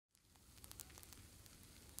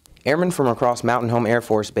Airmen from across Mountain Home Air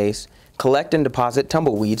Force Base collect and deposit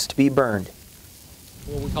tumbleweeds to be burned.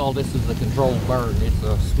 What we call this is a controlled burn. It's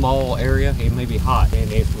a small area. It may be hot,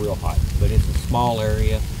 and it's real hot, but it's a small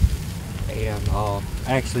area, and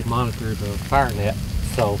actually monitor the fire net.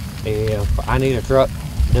 So if I need a truck,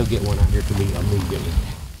 they'll get one out here to me immediately.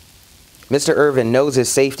 Mr. Irvin knows his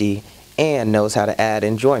safety and knows how to add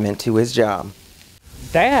enjoyment to his job.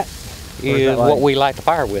 That is what we light the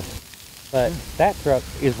fire with. But that truck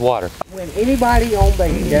is water. When anybody on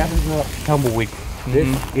base gathers up tumbleweed,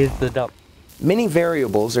 this is the dump. Many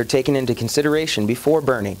variables are taken into consideration before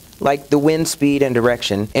burning, like the wind speed and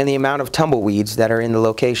direction and the amount of tumbleweeds that are in the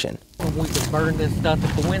location. We can burn this stuff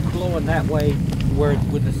if the wind's blowing that way, where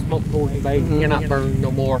with the smoke towards the base, cannot burn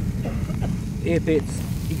no more. If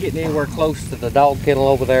you getting anywhere close to the dog kennel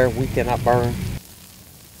over there, we cannot burn.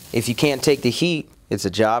 If you can't take the heat, it's a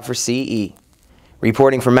job for CE.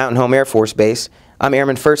 Reporting from Mountain Home Air Force Base, I'm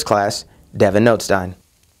Airman First Class Devin Notestein.